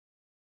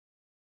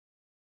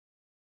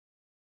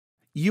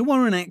You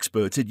are an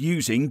expert at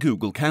using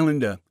Google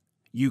Calendar.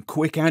 You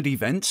quick add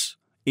events,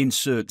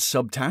 insert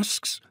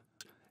subtasks,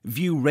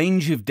 view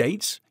range of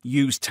dates,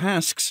 use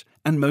tasks,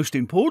 and most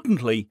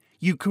importantly,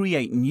 you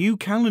create new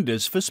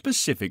calendars for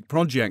specific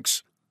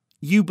projects.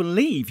 You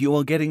believe you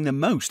are getting the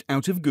most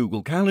out of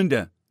Google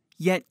Calendar,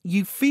 yet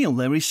you feel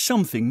there is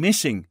something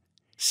missing,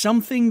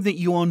 something that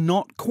you are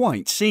not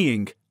quite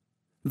seeing.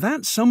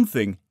 That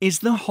something is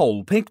the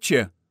whole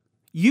picture.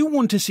 You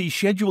want to see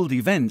scheduled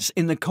events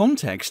in the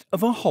context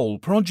of a whole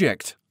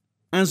project.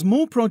 As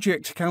more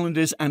project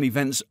calendars and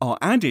events are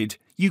added,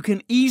 you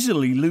can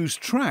easily lose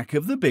track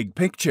of the big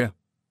picture.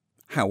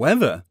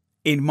 However,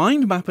 in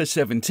MindMapper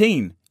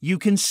 17, you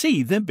can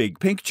see the big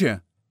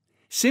picture.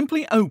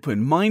 Simply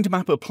open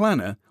MindMapper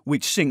Planner,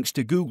 which syncs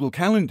to Google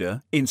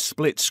Calendar in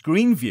split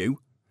screen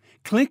view.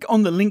 Click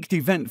on the linked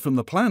event from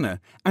the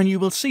planner and you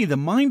will see the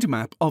mind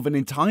map of an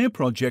entire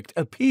project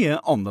appear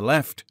on the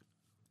left.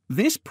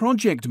 This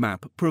project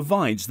map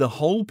provides the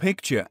whole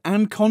picture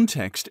and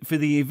context for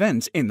the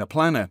events in the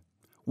planner.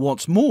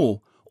 What's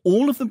more,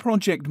 all of the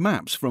project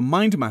maps from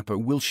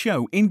MindMapper will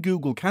show in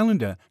Google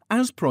Calendar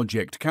as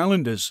project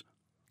calendars.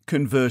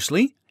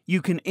 Conversely,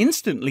 you can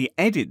instantly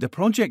edit the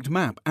project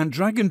map and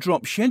drag and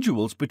drop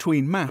schedules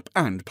between map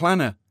and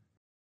planner.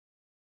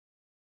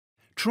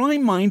 Try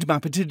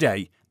MindMapper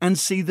today and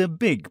see the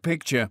big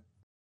picture.